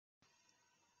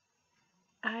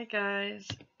Hi guys,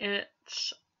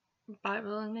 it's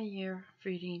Bible in a Year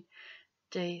reading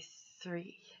day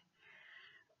 3.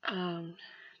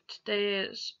 Today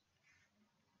is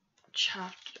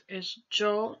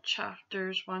Joel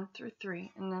chapters 1 through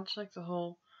 3, and that's like the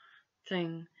whole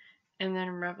thing, and then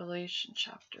Revelation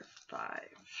chapter 5.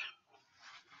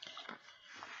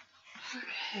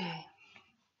 Okay.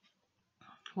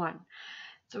 1.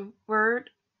 The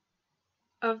word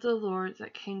of the Lord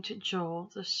that came to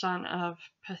Joel, the son of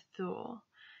Pethuel,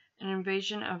 an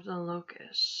invasion of the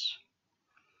locusts.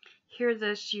 Hear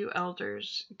this, you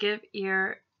elders, give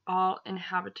ear, all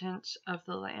inhabitants of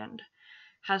the land.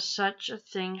 Has such a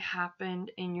thing happened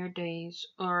in your days,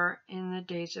 or in the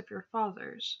days of your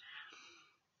fathers?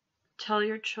 Tell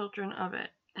your children of it,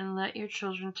 and let your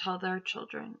children tell their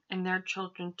children, and their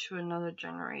children to another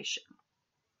generation.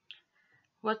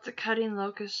 What the cutting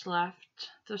locust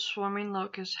left, the swarming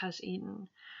locust has eaten.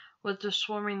 What the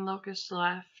swarming locust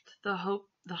left, the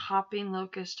hopping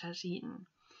locust has eaten.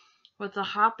 What the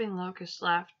hopping locust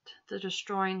left, the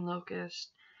destroying locust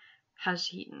has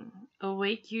eaten.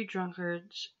 Awake, you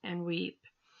drunkards, and weep,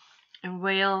 and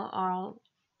wail, all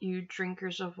you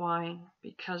drinkers of wine,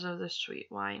 because of the sweet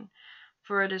wine.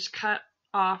 For it is cut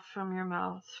off from your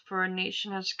mouth, for a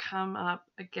nation has come up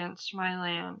against my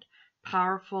land,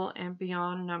 powerful and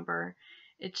beyond number.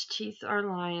 Its teeth are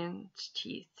lion's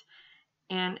teeth,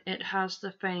 and it has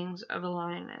the fangs of a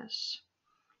lioness.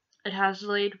 It has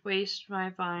laid waste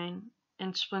my vine,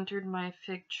 and splintered my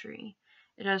fig tree.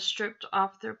 It has stripped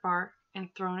off their bark and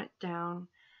thrown it down.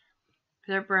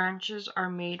 Their branches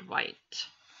are made white.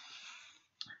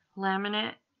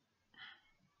 Lament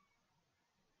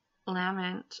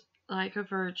like a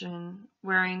virgin,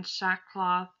 wearing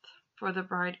sackcloth for the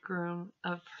bridegroom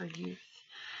of her youth.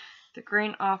 The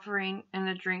grain offering and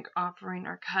the drink offering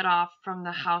are cut off from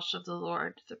the house of the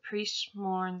Lord. The priests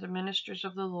mourn, the ministers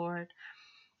of the Lord.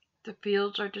 The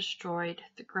fields are destroyed,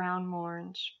 the ground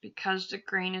mourns. Because the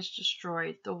grain is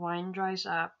destroyed, the wine dries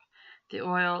up, the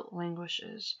oil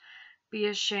languishes. Be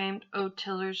ashamed, O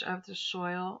tillers of the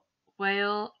soil.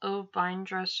 Wail, O vine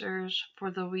dressers,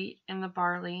 for the wheat and the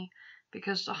barley,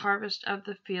 because the harvest of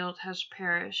the field has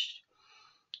perished.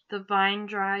 The vine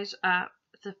dries up,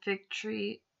 the fig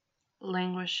tree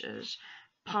languishes.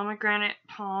 Pomegranate,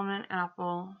 palm, and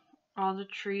apple, all the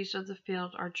trees of the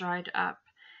field are dried up,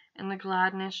 and the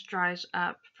gladness dries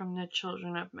up from the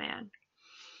children of man.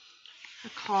 A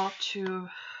call to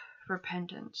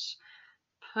repentance.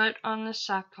 Put on the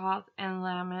sackcloth and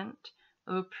lament,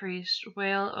 O priests.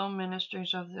 Wail, O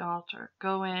ministers of the altar.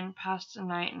 Go in, pass the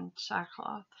night in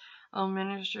sackcloth, O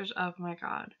ministers of my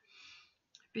God.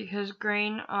 Because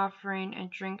grain offering and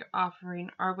drink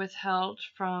offering are withheld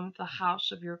from the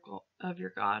house of your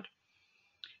God.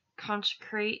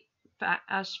 Consecrate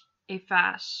as a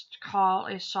fast, call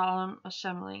a solemn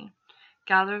assembly.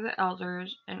 Gather the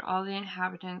elders and all the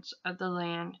inhabitants of the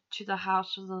land to the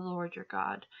house of the Lord your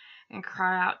God, and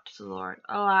cry out to the Lord.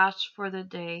 Alas, for the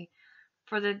day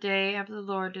of the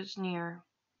Lord is near,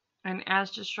 and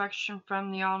as destruction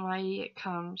from the Almighty it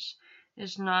comes.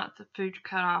 Is not the food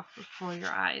cut off before your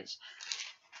eyes?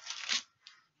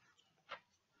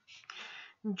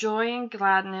 Joy and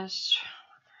gladness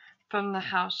from the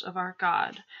house of our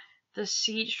God. The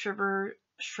seed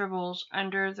shrivels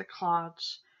under the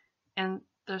clods, and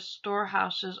the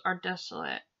storehouses are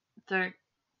desolate. The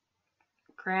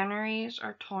granaries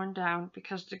are torn down,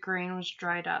 because the grain was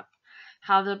dried up.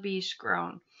 How the beasts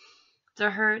groan!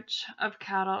 The herds of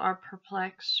cattle are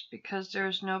perplexed, because there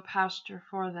is no pasture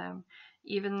for them.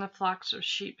 Even the flocks of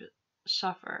sheep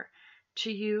suffer.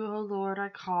 To you, O Lord, I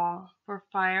call, for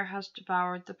fire has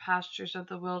devoured the pastures of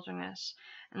the wilderness,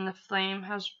 and the flame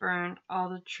has burned all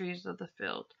the trees of the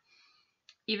field.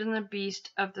 Even the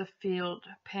beasts of the field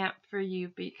pant for you,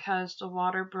 because the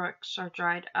water brooks are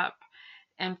dried up,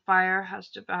 and fire has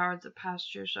devoured the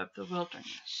pastures of the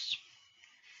wilderness.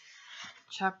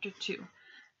 Chapter 2.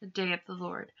 The day of the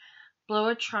Lord. Blow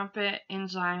a trumpet in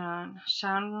Zion,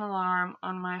 sound an alarm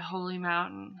on my holy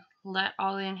mountain. Let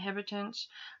all the inhabitants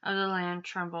of the land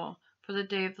tremble, for the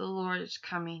day of the Lord is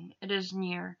coming. It is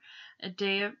near, a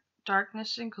day of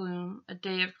darkness and gloom, a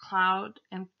day of cloud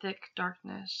and thick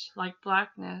darkness. Like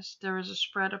blackness, there is a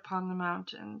spread upon the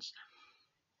mountains.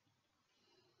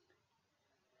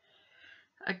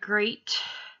 A great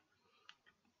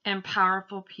and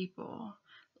powerful people,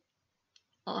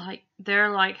 like their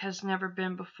like has never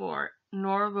been before,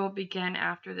 nor will begin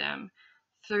after them,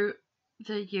 through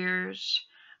the years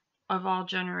of all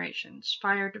generations.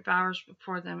 Fire devours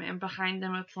before them, and behind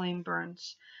them a flame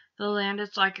burns. The land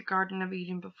is like a garden of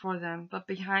Eden before them, but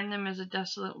behind them is a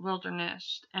desolate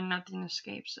wilderness, and nothing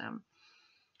escapes them.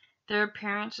 Their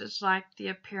appearance is like the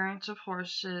appearance of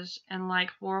horses, and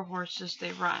like war horses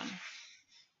they run.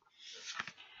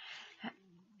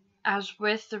 As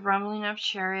with the rumbling of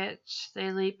chariots,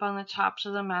 they leap on the tops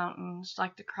of the mountains,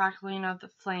 like the crackling of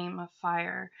the flame of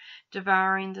fire,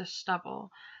 devouring the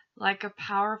stubble, like a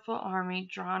powerful army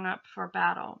drawn up for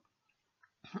battle.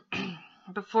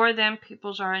 Before them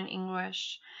peoples are in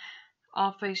anguish,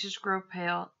 all faces grow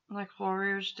pale. Like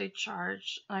warriors they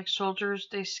charge, like soldiers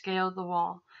they scale the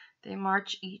wall. They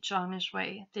march each on his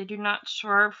way. They do not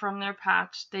swerve from their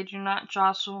paths. They do not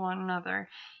jostle one another.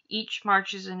 Each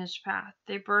marches in his path.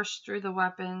 They burst through the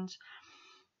weapons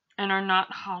and are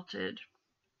not halted.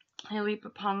 They leap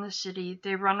upon the city.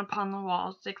 They run upon the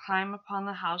walls. They climb upon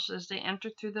the houses. They enter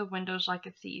through the windows like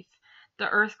a thief. The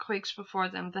earth quakes before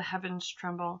them. The heavens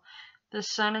tremble. The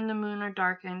sun and the moon are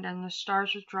darkened, and the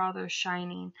stars withdraw their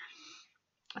shining.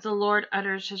 The Lord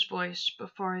utters his voice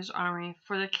before his army,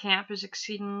 for the camp is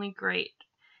exceedingly great.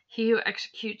 He who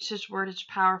executes his word is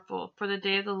powerful, for the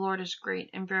day of the Lord is great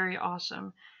and very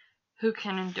awesome. Who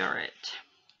can endure it?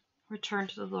 Return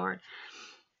to the Lord.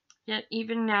 Yet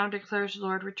even now, declares the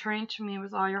Lord, return to me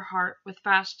with all your heart, with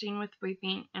fasting, with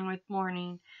weeping, and with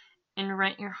mourning, and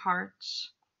rent your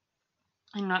hearts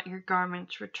and not your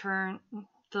garments. Return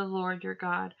the Lord your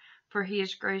God, for he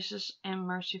is gracious and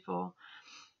merciful,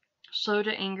 slow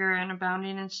to anger and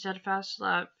abounding in steadfast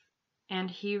love, and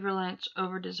he relents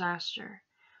over disaster.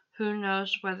 Who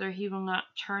knows whether he will not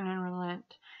turn and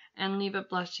relent and leave a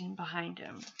blessing behind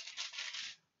him?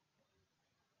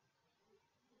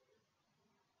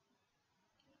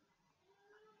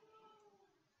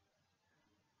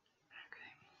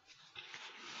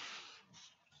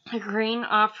 A grain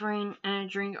offering and a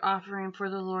drink offering for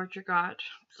the Lord your God.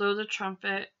 Blow the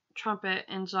trumpet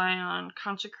in Zion.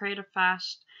 Consecrate a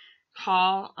fast.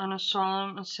 Call on a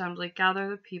solemn assembly. Gather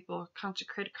the people.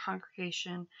 Consecrate a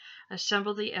congregation.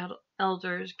 Assemble the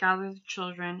elders. Gather the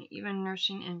children, even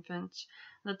nursing infants.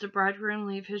 Let the bridegroom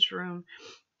leave his room,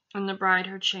 and the bride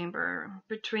her chamber.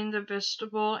 Between the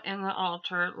vestibule and the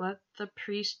altar, let the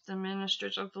priests, the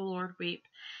ministers of the Lord, weep,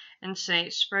 and say,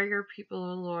 spare your people,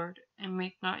 O Lord, and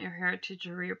make not your heritage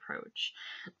a reproach.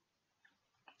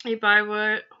 A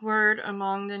byword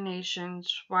among the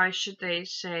nations, why should they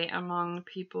say among the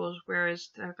peoples, where is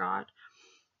their God?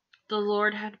 The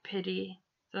Lord had pity.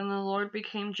 Then the Lord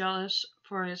became jealous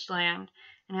for his land,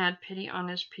 and had pity on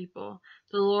his people.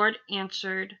 The Lord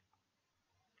answered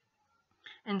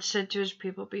and said to his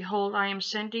people, behold, I am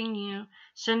sending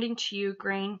to you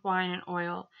grain, wine, and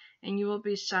oil, and you will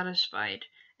be satisfied.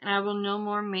 And I will no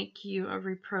more make you a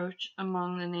reproach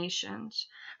among the nations.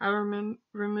 I will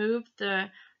remove the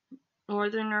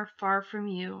northerner far from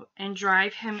you, and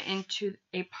drive him into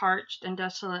a parched and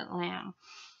desolate land,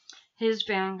 his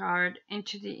vanguard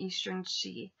into the eastern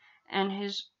sea, and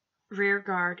his rear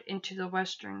guard into the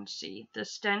western sea. The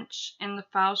stench and the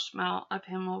foul smell of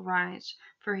him will rise,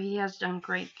 for he has done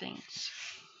great things.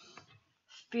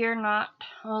 Fear not,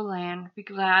 O land, be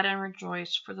glad and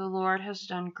rejoice, for the Lord has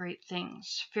done great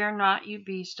things. Fear not, you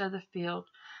beasts of the field,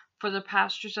 for the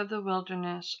pastures of the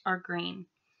wilderness are green.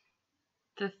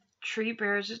 The tree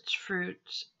bears its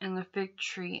fruits, and the fig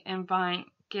tree and vine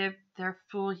give their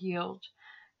full yield.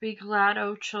 Be glad,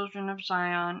 O children of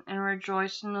Zion, and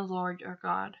rejoice in the Lord your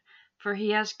God, for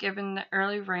he has given the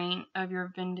early rain of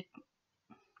your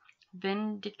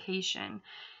vindication.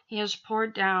 He has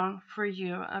poured down for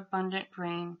you abundant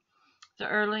rain, the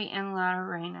early and latter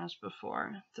rain as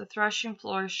before. The threshing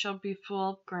floors shall be full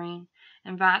of grain,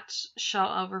 and vats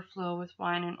shall overflow with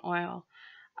wine and oil.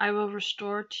 I will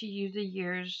restore to you the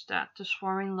years that the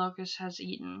swarming locust has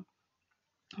eaten,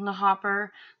 the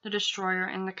hopper, the destroyer,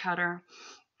 and the cutter,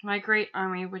 my great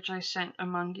army which I sent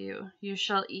among you. You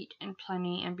shall eat in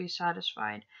plenty and be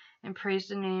satisfied, and praise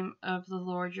the name of the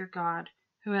Lord your God,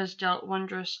 who has dealt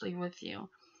wondrously with you.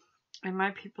 And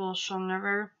my people shall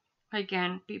never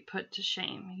again be put to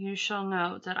shame. You shall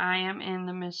know that I am in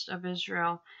the midst of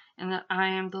Israel, and that I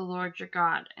am the Lord your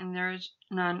God, and there is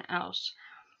none else.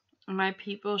 And my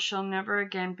people shall never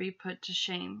again be put to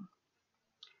shame.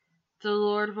 The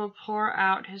Lord will pour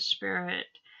out his Spirit,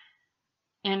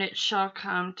 and it shall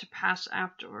come to pass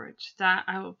afterwards, that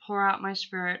I will pour out my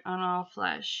Spirit on all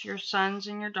flesh. Your sons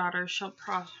and your daughters shall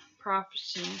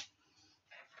prophesy.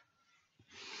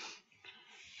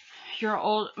 Your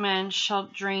old men shall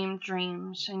dream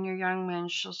dreams, and your young men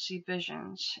shall see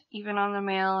visions, even on the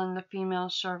male and the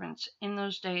female servants. In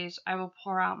those days I will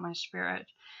pour out my Spirit,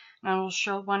 and I will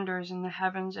show wonders in the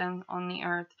heavens and on the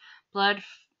earth, blood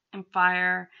and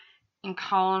fire and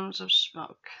columns of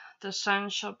smoke. The sun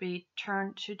shall be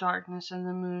turned to darkness and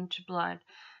the moon to blood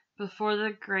before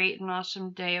the great and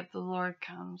awesome day of the Lord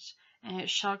comes. And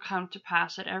it shall come to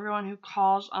pass that everyone who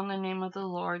calls on the name of the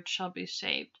Lord shall be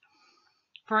saved.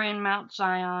 For in Mount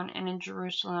Zion and in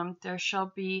Jerusalem there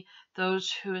shall be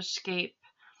those who escape,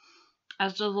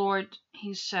 as the Lord,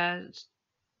 he says,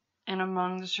 and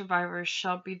among the survivors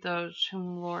shall be those whom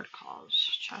the Lord calls.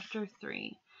 Chapter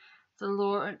 3. The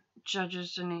Lord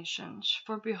judges the nations.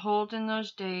 For behold, in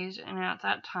those days and at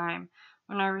that time,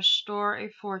 when I restore the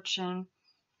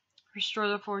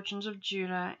fortunes of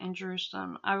Judah and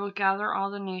Jerusalem, I will gather all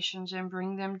the nations and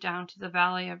bring them down to the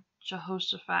valley of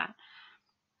Jehoshaphat,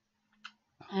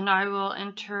 and I will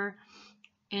enter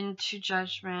into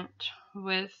judgment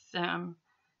with them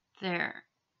there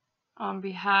on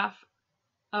behalf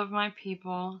of my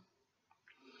people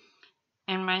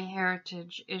and my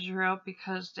heritage Israel,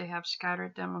 because they have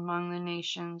scattered them among the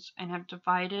nations and have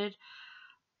divided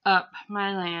up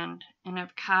my land and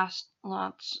have cast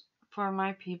lots for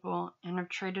my people and have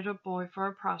traded a boy for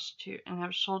a prostitute and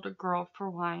have sold a girl for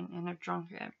wine and have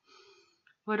drunk it.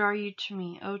 What are you to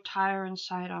me, O Tyre and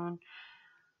Sidon,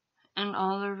 and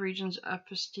all the regions of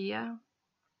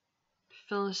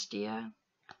Philistia?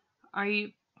 Are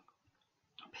you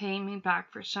paying me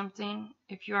back for something?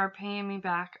 If you are paying me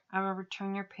back, I will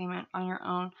return your payment on your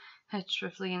own head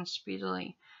swiftly and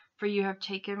speedily. For you have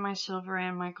taken my silver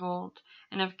and my gold,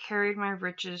 and have carried my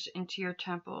riches into your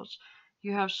temples.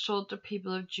 You have sold the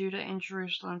people of Judah and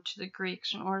Jerusalem to the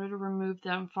Greeks in order to remove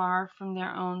them far from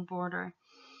their own border.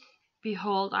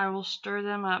 Behold, I will stir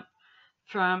them up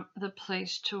from the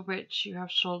place to which you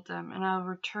have sold them, and I will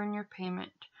return your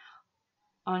payment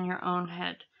on your own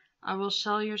head. I will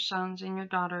sell your sons and your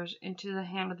daughters into the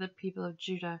hand of the people of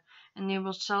Judah, and they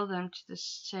will sell them to the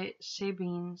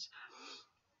Sabines,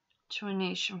 to a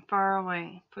nation far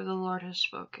away, for the Lord has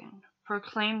spoken.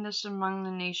 Proclaim this among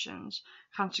the nations,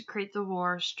 consecrate the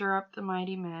war, stir up the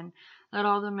mighty men, let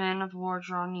all the men of war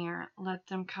draw near, let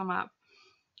them come up.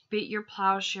 Beat your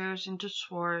plowshares into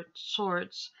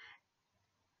swords,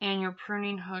 and your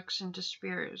pruning hooks into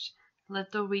spears.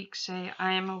 Let the weak say,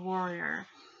 I am a warrior.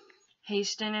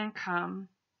 Hasten and come,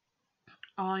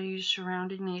 all you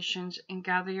surrounding nations, and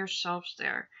gather yourselves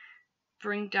there.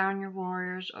 Bring down your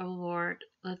warriors, O Lord.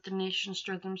 Let the nations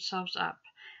stir themselves up,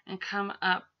 and come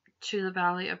up to the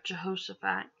valley of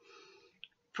Jehoshaphat.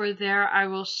 For there I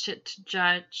will sit to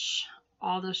judge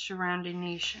all the surrounding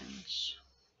nations.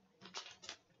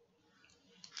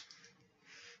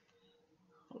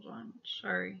 Hold on,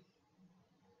 sorry.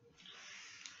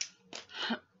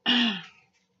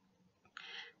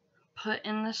 Put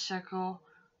in the sickle,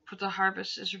 for the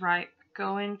harvest is ripe.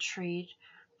 Go in trade,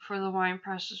 for the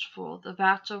winepress is full. The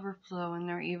vats overflow, and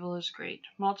their evil is great.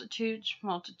 Multitudes,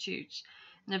 multitudes,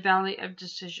 in the valley of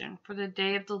decision. For the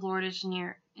day of the Lord is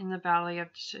near in the valley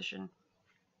of decision.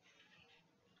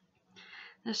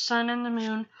 The sun and the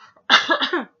moon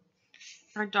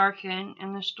are darkened,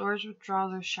 and the stars withdraw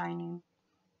their shining.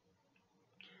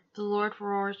 The Lord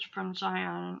roars from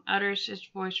Zion and utters his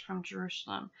voice from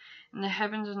Jerusalem, and the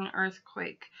heavens and the earth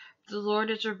quake. The Lord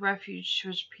is a refuge to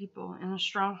his people, and a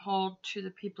stronghold to the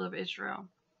people of Israel,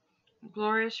 the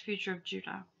glorious future of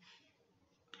Judah.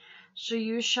 So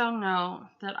you shall know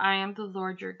that I am the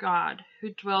Lord your God, who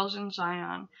dwells in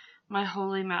Zion, my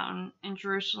holy mountain, and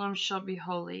Jerusalem shall be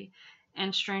holy,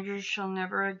 and strangers shall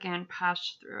never again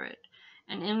pass through it.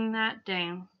 And in that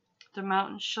day the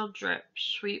mountains shall drip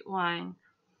sweet wine,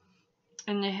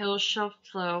 and the hills shall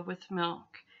flow with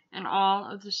milk, and all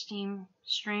of the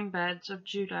stream beds of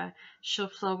Judah shall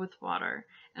flow with water,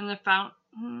 and the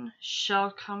fountain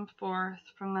shall come forth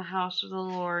from the house of the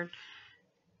Lord,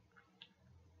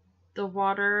 the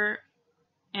water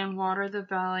the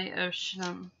valley of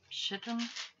Shittim.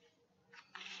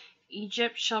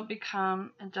 Egypt shall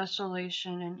become a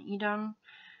desolation, and Edom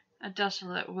a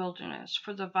desolate wilderness,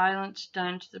 for the violence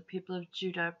done to the people of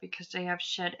Judah, because they have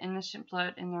shed innocent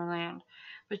blood in their land.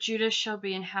 But Judah shall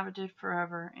be inhabited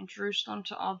forever, and Jerusalem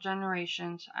to all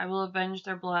generations. I will avenge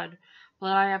their blood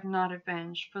I have not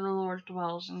avenged, for the Lord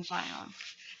dwells in Zion.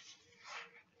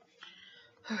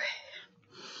 Okay.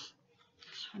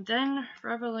 And then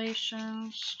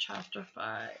Revelations chapter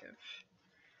 5.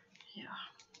 Yeah.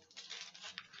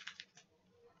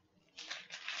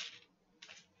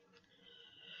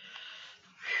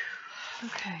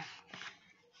 Okay.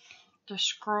 The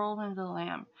scroll and the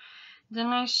Lamb. Then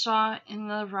I saw in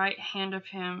the right hand of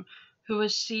him who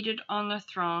was seated on the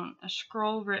throne a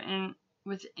scroll written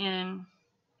within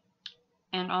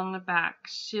and on the back,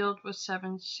 sealed with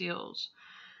 7 seals.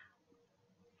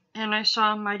 And I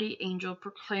saw a mighty angel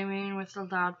proclaiming with a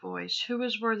loud voice, Who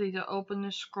is worthy to open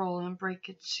the scroll and break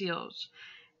its seals?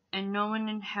 And no one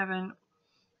in heaven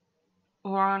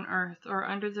or on earth or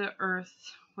under the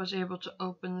earth was able to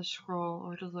open the scroll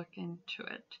or to look into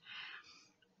it.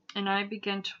 And I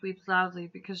began to weep loudly,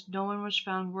 because no one was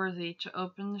found worthy to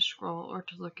open the scroll or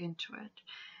to look into it.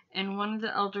 And one of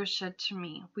the elders said to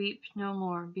me, "Weep no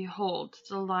more. Behold,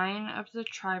 the Lion of the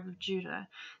tribe of Judah,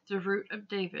 the Root of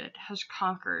David, has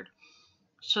conquered,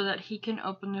 so that he can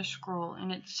open the scroll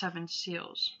and its 7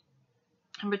 seals."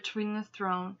 And between the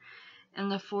throne and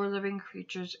the 4 living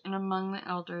creatures and among the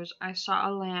elders I saw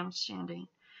a lamb standing,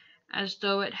 as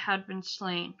though it had been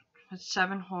slain, with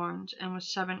 7 horns and with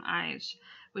 7 eyes,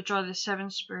 which are the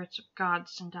 7 spirits of God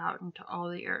sent out into all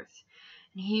the earth.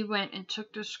 And he went and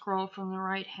took the scroll from the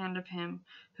right hand of him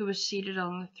who was seated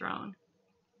on the throne.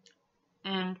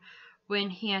 And when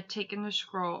he had taken the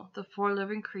scroll, the 4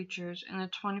 living creatures and the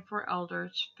 24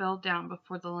 elders fell down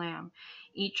before the Lamb,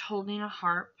 each holding a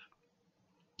harp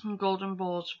and golden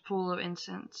bowls full of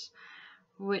incense,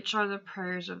 which are the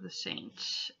prayers of the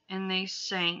saints. And they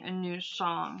sang a new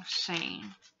song,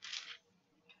 saying,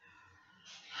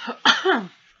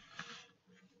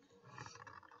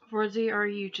 "Worthy are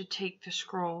you to take the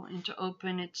scroll and to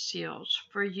open its seals,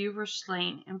 for you were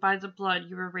slain, and by the blood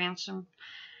you ransomed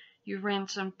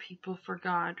people for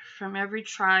God from every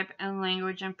tribe and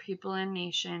language and people and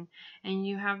nation, and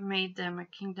you have made them a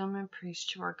kingdom and priests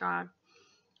to our God,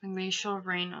 and they shall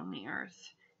reign on the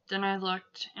earth." Then I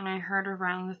looked, and I heard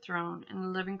around the throne and the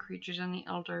living creatures and the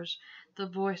elders the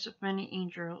voice of many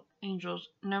angels,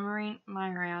 numbering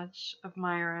myriads of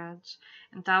myriads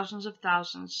and thousands of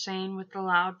thousands, saying with a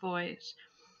loud voice,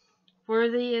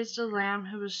 "Worthy is the Lamb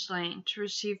who was slain, to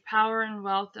receive power and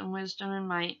wealth and wisdom and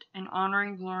might and honor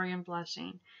and glory and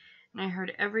blessing." And I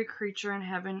heard every creature in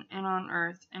heaven and on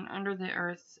earth and under the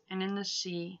earth and in the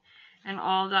sea and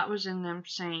all that was in them,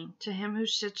 saying, "To him who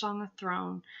sits on the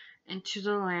throne and to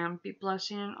the Lamb be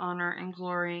blessing and honor and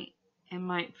glory and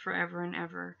might forever and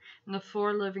ever." And the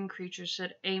 4 living creatures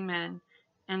said, "Amen."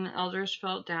 And the elders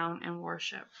fell down and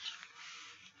worshipped.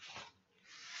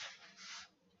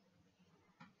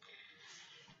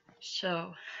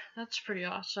 So, that's pretty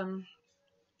awesome.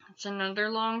 It's another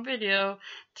long video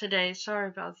today. Sorry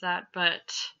about that,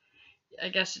 but I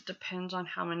guess it depends on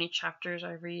how many chapters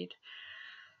I read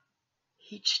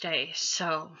each day.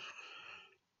 So,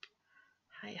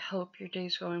 I hope your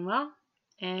day's going well,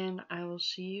 and I will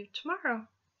see you tomorrow.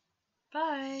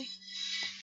 Bye.